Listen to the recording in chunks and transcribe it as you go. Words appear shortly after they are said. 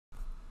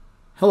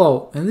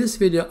Hello, in this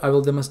video I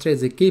will demonstrate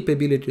the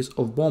capabilities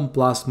of BOM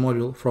Plus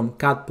module from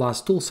CAD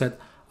Plus toolset,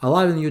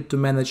 allowing you to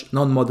manage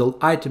non-model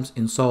items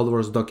in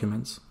SOLIDWORKS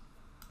documents.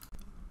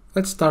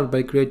 Let's start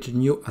by creating a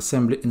new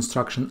assembly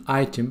instruction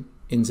item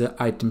in the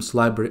items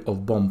library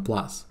of BOM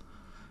Plus.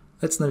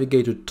 Let's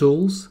navigate to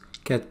Tools,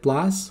 CAD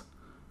Plus,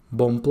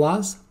 BOM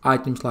Plus,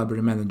 Items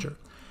Library Manager.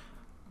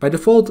 By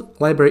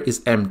default, library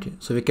is empty,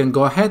 so we can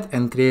go ahead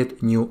and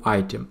create a new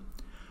item.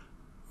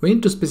 We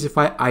need to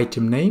specify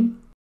item name,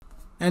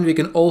 and we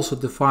can also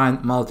define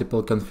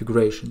multiple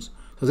configurations.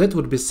 So that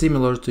would be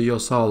similar to your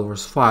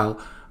SOLIDWORKS file,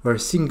 where a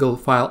single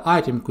file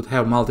item could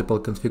have multiple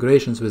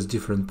configurations with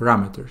different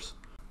parameters.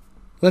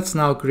 Let's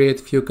now create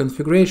a few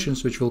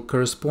configurations which will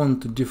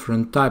correspond to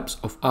different types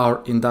of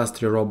our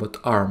industrial robot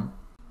arm.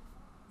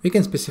 We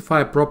can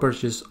specify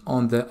properties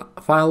on the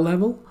file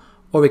level,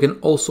 or we can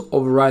also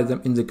override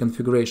them in the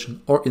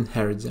configuration or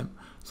inherit them.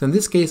 So in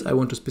this case, I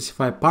want to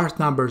specify part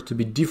number to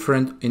be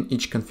different in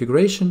each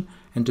configuration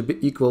and to be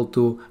equal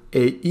to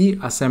AE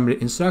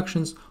assembly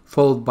instructions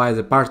followed by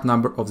the part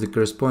number of the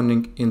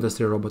corresponding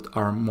industrial robot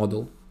arm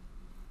model.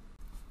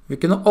 We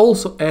can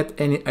also add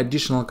any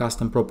additional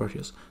custom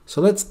properties.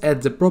 So let's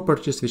add the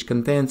properties which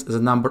contains the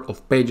number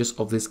of pages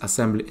of these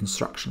assembly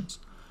instructions.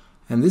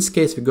 In this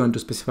case, we're going to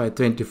specify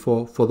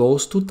 24 for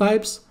those two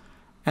types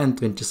and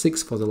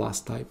 26 for the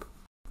last type.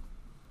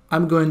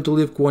 I'm going to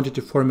leave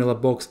quantity formula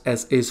box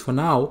as is for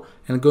now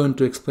and going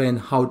to explain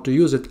how to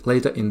use it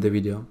later in the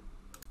video.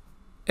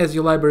 As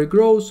your library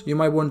grows, you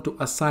might want to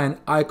assign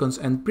icons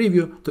and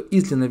preview to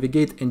easily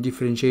navigate and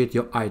differentiate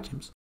your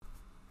items.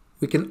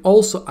 We can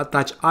also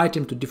attach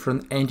items to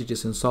different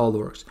entities in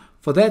SOLIDWORKS.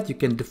 For that, you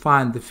can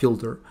define the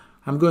filter.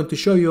 I'm going to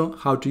show you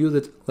how to use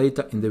it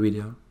later in the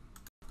video.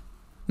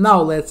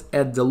 Now let's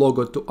add the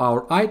logo to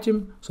our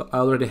item. So I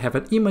already have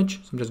an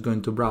image, so I'm just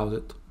going to browse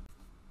it.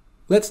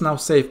 Let's now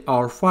save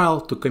our file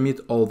to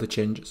commit all the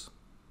changes.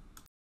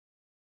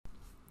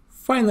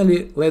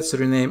 Finally, let's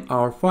rename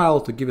our file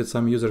to give it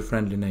some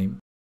user-friendly name.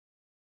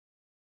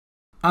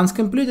 Once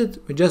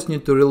completed, we just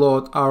need to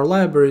reload our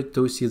library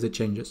to see the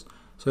changes.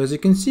 So as you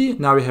can see,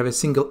 now we have a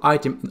single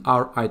item in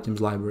our items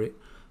library.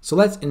 So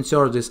let's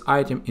insert this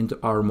item into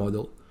our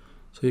model.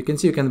 So you can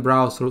see you can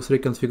browse through three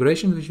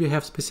configurations which we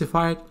have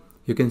specified.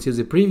 You can see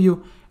the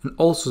preview, and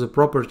also the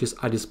properties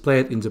are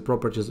displayed in the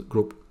properties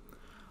group.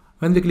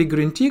 When we click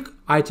green tick,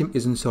 item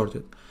is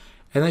inserted.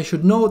 And I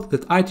should note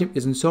that item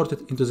is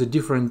inserted into the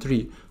different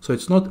tree, so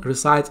it's not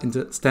resides in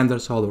the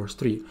standard SOLIDWORKS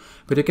tree.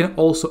 But you can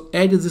also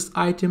edit this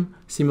item,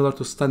 similar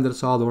to standard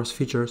SOLIDWORKS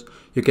features.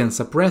 You can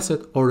suppress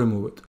it or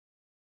remove it.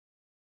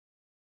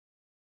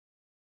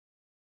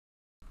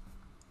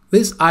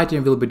 This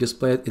item will be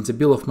displayed in the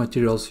bill of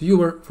materials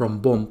viewer from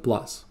BOM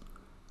Plus.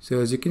 So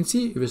as you can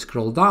see, if we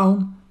scroll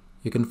down,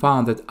 you can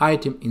find that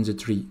item in the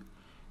tree.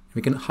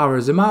 We can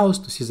hover the mouse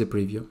to see the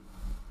preview.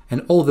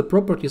 And all the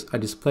properties are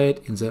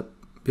displayed in the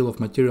bill of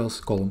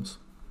materials columns.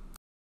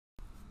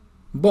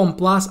 BOM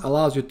Plus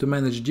allows you to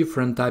manage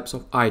different types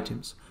of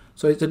items,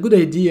 so it's a good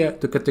idea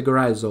to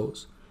categorize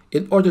those.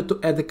 In order to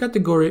add a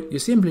category, you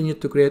simply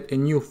need to create a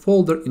new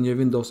folder in your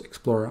Windows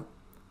Explorer,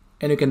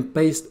 and you can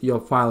paste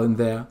your file in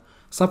there.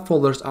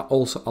 Subfolders are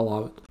also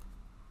allowed.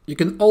 You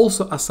can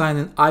also assign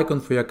an icon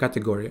for your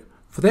category.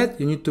 For that,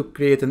 you need to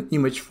create an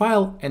image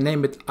file and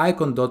name it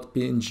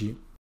icon.png.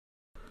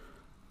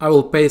 I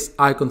will paste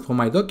icon for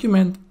my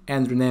document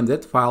and rename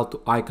that file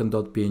to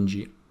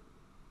icon.png.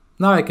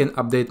 Now I can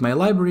update my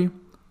library,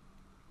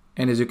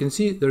 and as you can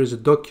see, there is a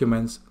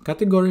documents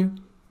category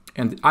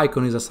and the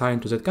icon is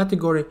assigned to that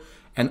category,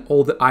 and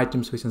all the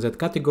items within that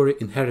category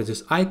inherit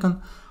this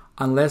icon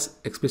unless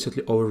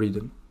explicitly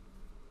overridden.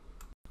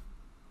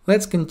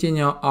 Let's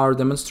continue our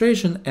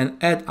demonstration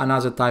and add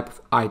another type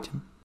of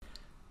item.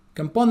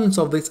 Components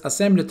of this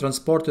assembly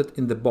transported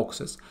in the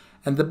boxes,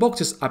 and the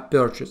boxes are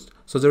purchased,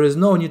 so there is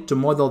no need to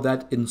model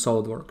that in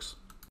SOLIDWORKS.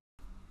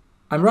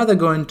 I'm rather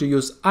going to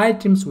use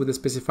items with the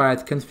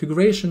specified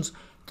configurations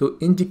to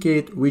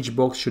indicate which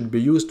box should be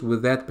used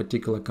with that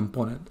particular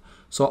component.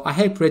 So I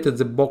have created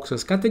the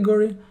boxes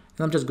category, and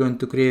I'm just going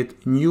to create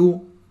a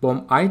new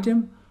BOM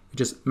item,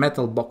 which is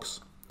metal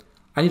box.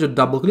 I need to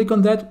double click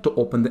on that to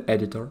open the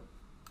editor.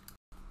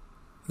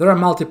 There are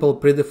multiple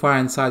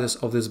predefined sizes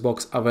of this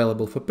box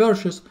available for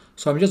purchase,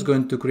 so I'm just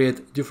going to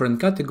create different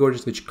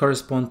categories which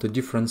correspond to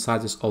different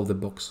sizes of the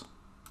box.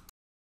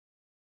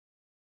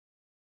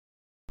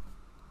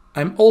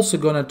 I'm also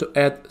going to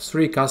add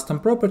three custom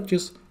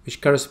properties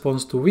which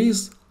corresponds to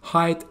width,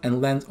 height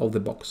and length of the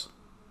box.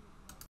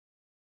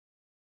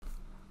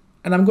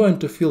 And I'm going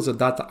to fill the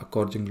data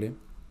accordingly.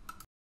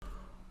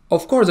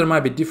 Of course, there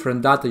might be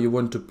different data you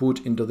want to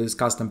put into these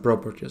custom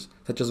properties,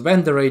 such as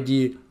vendor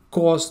ID,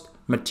 cost,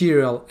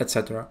 material,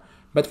 etc.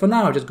 But for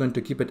now, I'm just going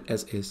to keep it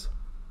as is.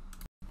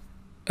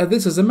 As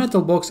this is a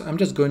metal box, I'm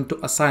just going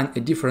to assign a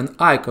different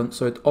icon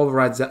so it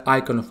overrides the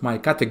icon of my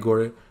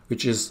category,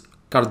 which is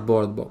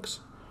cardboard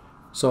box.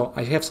 So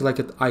I have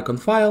selected icon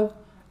file,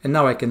 and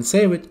now I can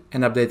save it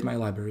and update my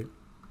library.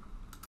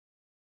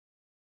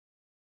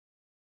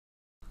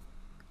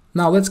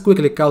 Now let's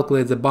quickly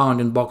calculate the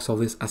bounding box of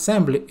this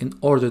assembly in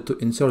order to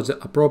insert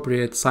the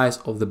appropriate size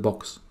of the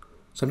box.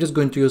 So I'm just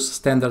going to use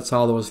standard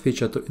SOLIDWORKS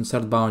feature to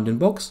insert bounding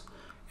box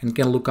and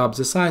can look up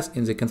the size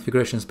in the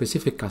configuration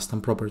specific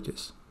custom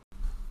properties.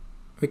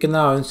 We can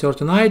now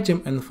insert an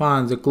item and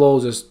find the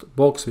closest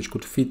box which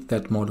could fit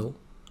that model.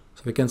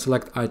 So we can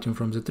select item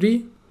from the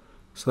tree,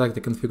 select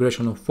the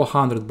configuration of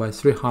 400 by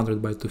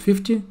 300 by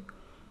 250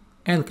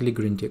 and click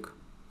green tick.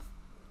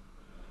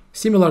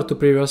 Similar to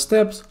previous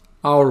steps,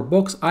 our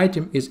box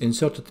item is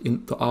inserted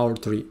into our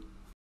tree.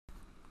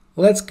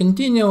 Let's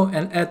continue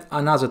and add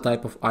another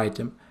type of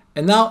item.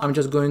 And now I'm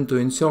just going to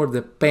insert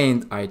the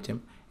paint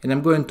item, and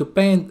I'm going to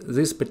paint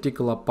this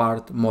particular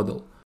part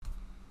model.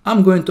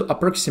 I'm going to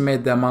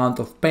approximate the amount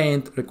of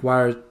paint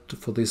required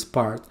for this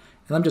part,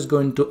 and I'm just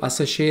going to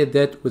associate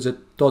that with the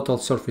total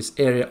surface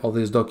area of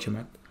this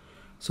document.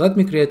 So let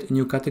me create a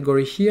new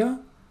category here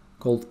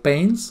called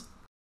paints.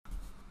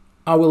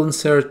 I will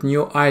insert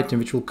new item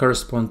which will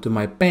correspond to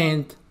my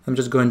paint. I'm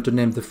just going to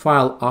name the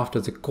file after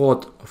the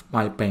code of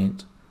my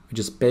paint, which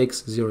is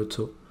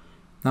px02.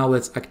 Now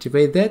let's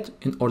activate that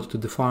in order to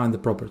define the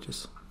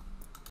properties.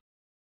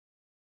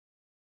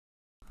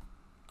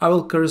 I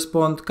will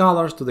correspond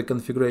colors to the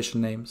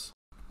configuration names.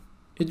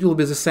 It will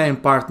be the same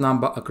part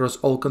number across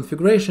all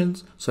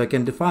configurations, so I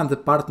can define the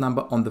part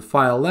number on the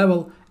file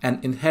level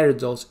and inherit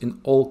those in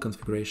all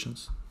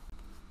configurations.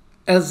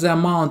 As the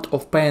amount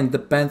of paint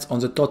depends on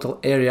the total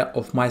area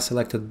of my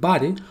selected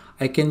body,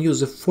 I can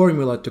use a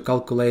formula to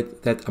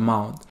calculate that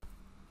amount.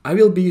 I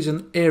will be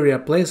using area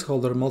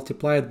placeholder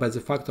multiplied by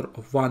the factor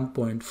of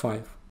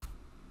 1.5.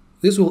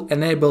 This will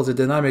enable the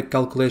dynamic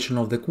calculation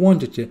of the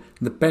quantity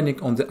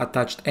depending on the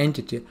attached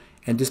entity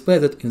and display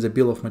that in the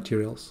bill of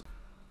materials.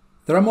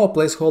 There are more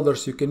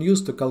placeholders you can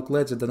use to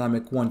calculate the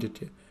dynamic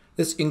quantity.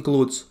 This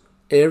includes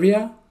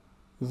area,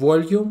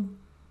 volume,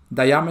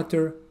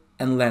 diameter,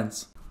 and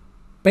length.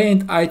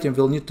 Paint item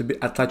will need to be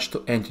attached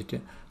to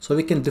entity, so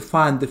we can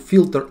define the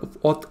filter of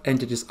what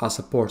entities are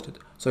supported.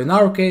 So in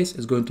our case,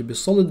 it's going to be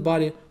solid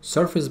body,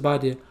 surface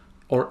body,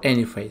 or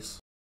any face.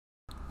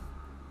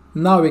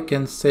 Now we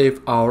can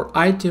save our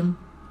item.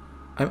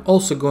 I'm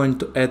also going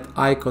to add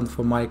icon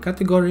for my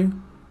category.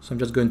 So I'm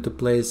just going to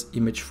place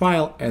image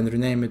file and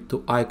rename it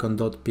to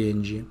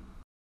icon.png.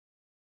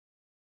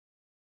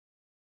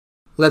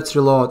 Let's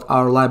reload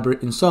our library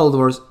in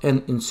SOLIDWORKS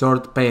and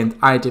insert paint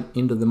item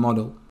into the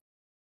model.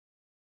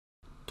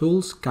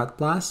 Tools, CAD+,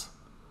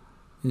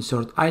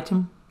 insert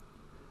item,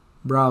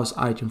 browse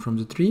item from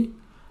the tree,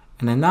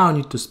 and I now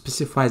need to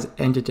specify the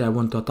entity I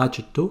want to attach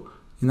it to.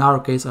 In our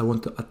case, I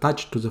want to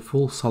attach it to the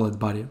full solid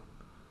body.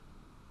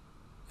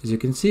 As you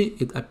can see,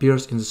 it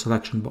appears in the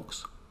selection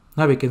box.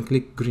 Now we can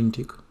click green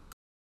tick.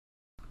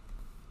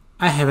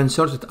 I have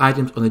inserted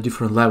items on the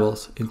different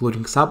levels,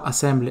 including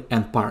sub-assembly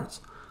and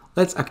parts.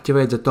 Let's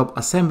activate the top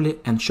assembly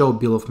and show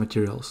bill of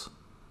materials.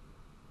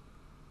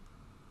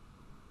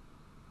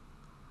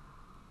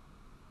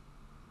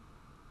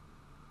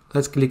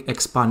 Let's click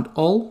expand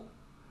all,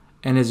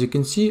 and as you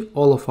can see,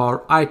 all of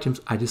our items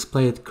are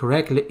displayed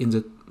correctly in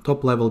the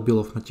top level bill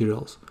of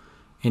materials.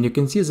 And you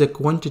can see the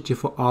quantity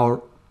for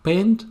our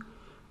paint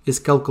is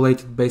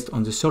calculated based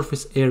on the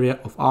surface area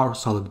of our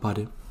solid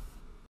body.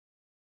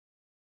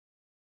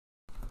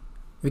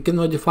 We can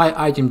modify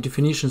item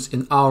definitions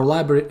in our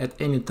library at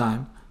any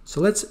time.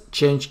 So let's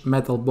change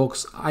metal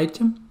box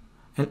item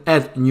and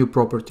add a new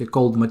property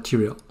called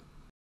material.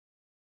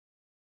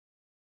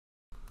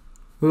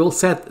 We will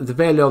set the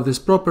value of this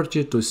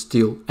property to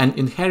steel and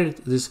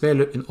inherit this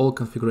value in all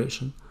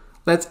configuration.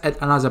 Let's add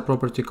another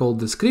property called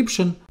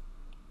description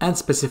and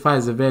specify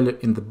the value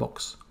in the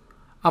box.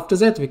 After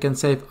that, we can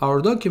save our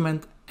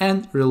document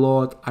and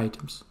reload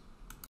items.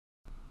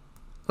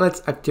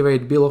 Let's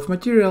activate bill of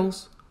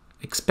materials,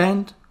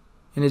 expand,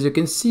 and as you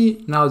can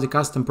see, now the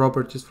custom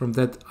properties from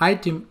that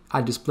item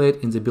are displayed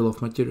in the bill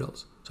of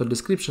materials. So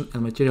description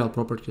and material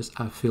properties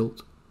are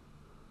filled.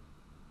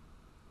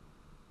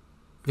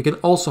 We can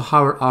also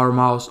hover our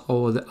mouse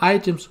over the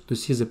items to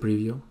see the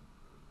preview.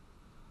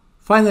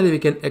 Finally, we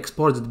can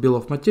export the bill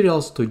of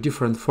materials to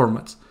different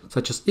formats,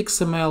 such as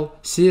XML,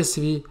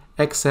 CSV,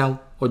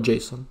 Excel, or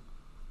JSON.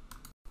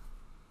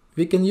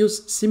 We can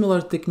use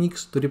similar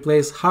techniques to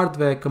replace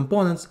hardware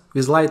components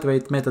with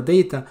lightweight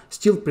metadata,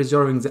 still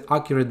preserving the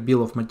accurate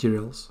bill of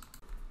materials.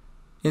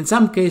 In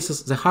some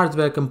cases, the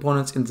hardware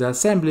components in the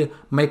assembly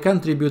may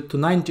contribute to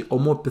 90% or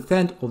more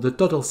of the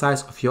total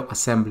size of your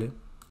assembly.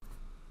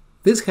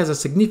 This has a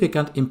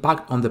significant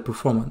impact on the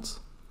performance.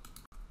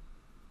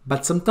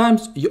 But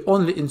sometimes you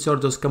only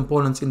insert those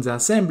components in the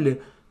assembly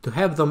to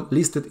have them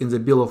listed in the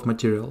bill of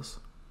materials.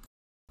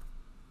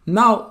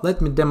 Now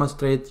let me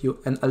demonstrate you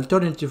an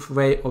alternative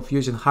way of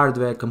using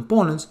hardware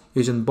components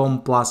using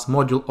BOM Plus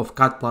module of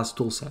CAD Plus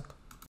toolset.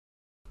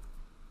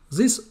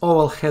 This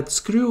oval head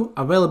screw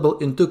available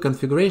in two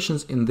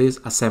configurations in this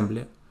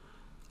assembly.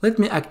 Let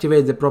me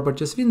activate the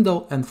properties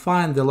window and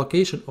find the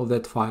location of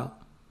that file.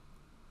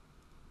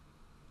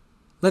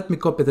 Let me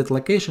copy that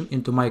location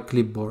into my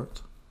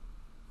clipboard.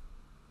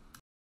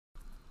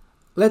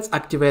 Let's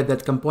activate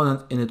that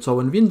component in its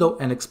own window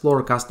and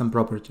explore custom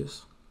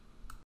properties.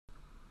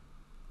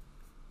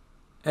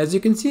 As you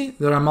can see,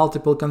 there are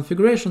multiple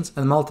configurations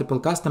and multiple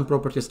custom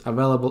properties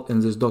available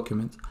in this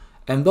document,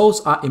 and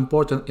those are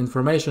important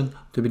information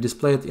to be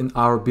displayed in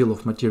our bill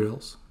of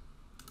materials.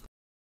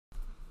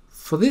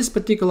 For this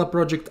particular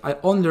project, I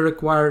only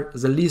require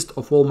the list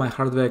of all my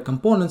hardware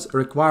components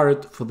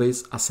required for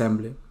this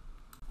assembly.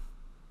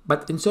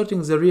 But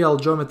inserting the real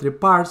geometry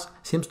parts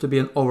seems to be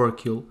an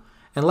overkill,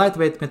 and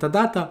lightweight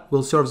metadata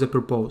will serve the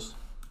purpose.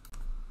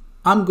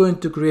 I'm going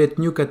to create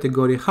new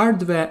category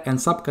hardware and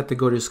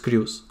subcategory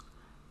screws,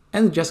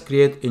 and just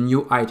create a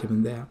new item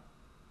in there.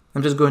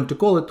 I'm just going to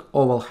call it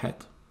oval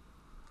head.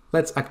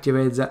 Let's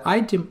activate the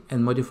item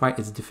and modify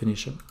its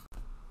definition.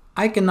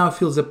 I can now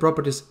fill the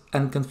properties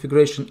and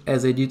configuration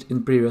as I did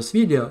in previous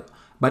video,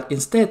 but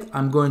instead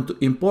I'm going to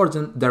import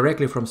them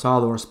directly from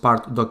SOLIDWORKS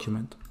part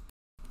document.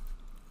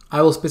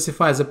 I will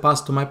specify the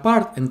path to my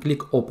part and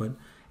click open,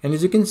 and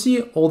as you can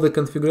see, all the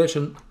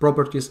configuration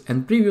properties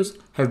and previews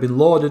have been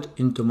loaded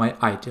into my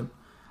item.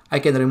 I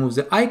can remove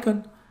the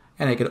icon,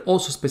 and I can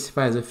also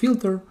specify the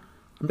filter.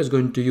 I'm just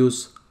going to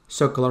use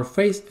circular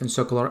face and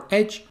circular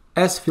edge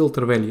as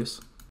filter values.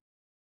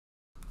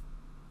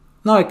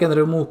 Now I can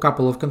remove a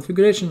couple of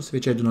configurations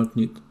which I do not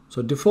need,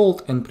 so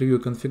default and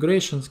preview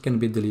configurations can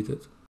be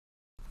deleted.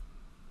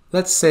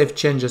 Let's save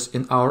changes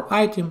in our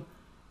item,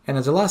 and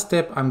as a last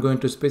step I'm going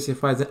to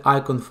specify the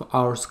icon for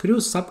our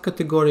screws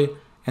subcategory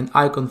and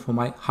icon for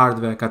my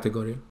hardware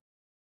category.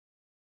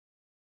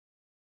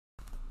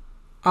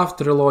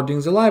 After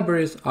reloading the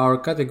libraries, our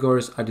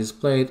categories are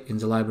displayed in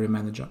the library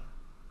manager.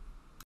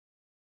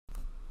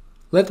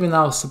 Let me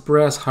now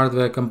suppress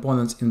hardware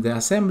components in the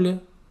assembly,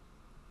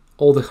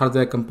 all the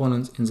hardware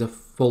components in the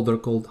folder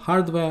called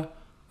hardware,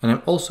 and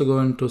I'm also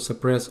going to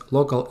suppress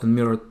local and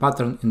mirrored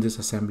pattern in this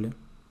assembly.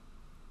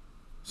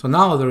 So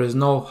now there is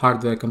no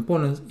hardware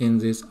components in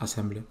this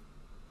assembly.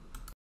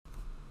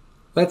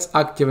 Let's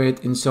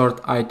activate Insert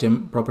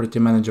Item Property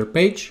Manager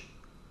page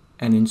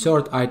and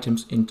insert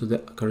items into the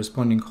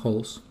corresponding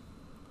holes.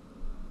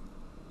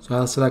 So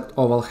I'll select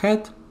oval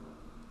head.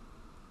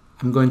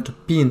 I'm going to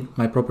pin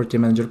my Property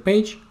Manager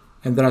page,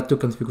 and there are two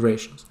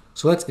configurations.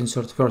 So let's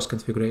insert first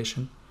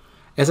configuration.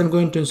 As I'm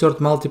going to insert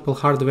multiple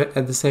hardware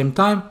at the same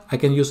time, I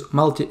can use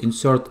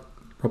multi-insert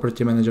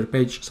Property Manager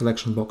page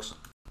selection box.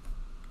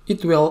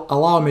 It will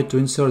allow me to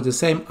insert the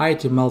same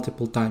item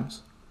multiple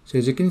times. So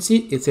as you can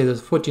see, it says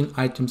that 14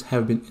 items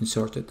have been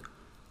inserted.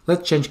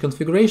 Let's change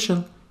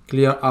configuration,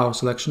 clear our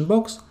selection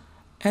box,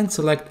 and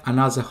select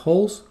another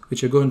holes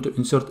which are going to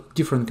insert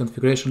different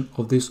configuration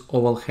of this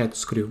oval head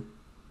screw.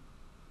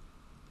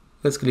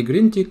 Let's click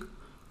green tick.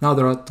 Now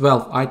there are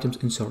 12 items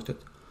inserted.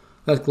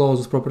 Let's close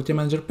this Property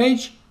Manager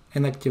page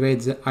and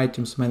activate the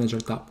Items Manager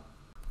tab.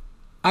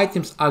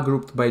 Items are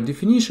grouped by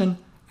definition,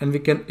 and we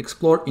can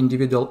explore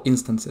individual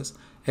instances.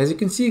 As you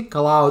can see,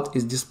 callout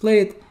is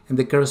displayed and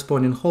the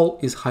corresponding hole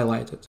is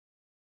highlighted.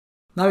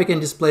 Now we can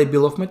display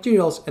bill of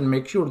materials and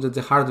make sure that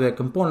the hardware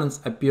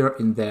components appear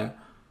in there.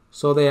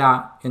 So they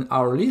are in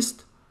our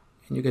list,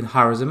 and you can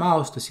hover the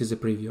mouse to see the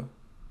preview.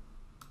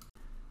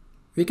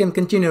 We can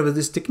continue with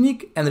this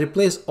technique and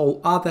replace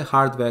all other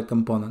hardware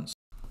components.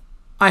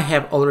 I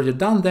have already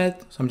done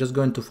that, so I'm just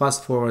going to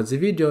fast forward the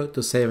video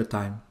to save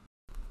time.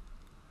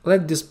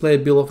 Let's display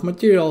bill of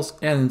materials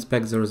and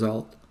inspect the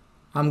result.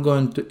 I'm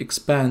going to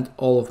expand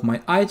all of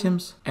my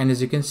items, and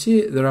as you can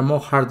see, there are more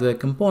hardware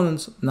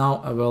components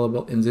now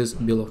available in this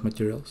bill of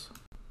materials.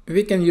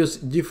 We can use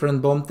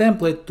different BOM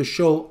template to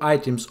show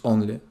items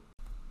only.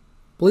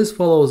 Please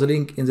follow the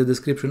link in the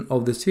description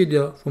of this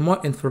video for more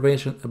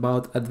information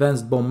about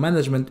advanced BOM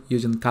management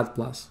using CAD+.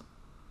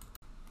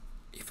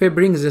 If I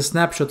bring the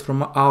snapshot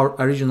from our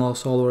original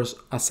SOLIDWORKS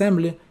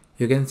assembly,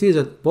 you can see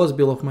that both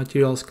bill of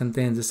materials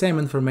contain the same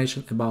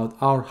information about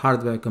our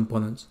hardware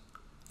components.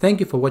 Thank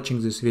you for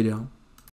watching this video.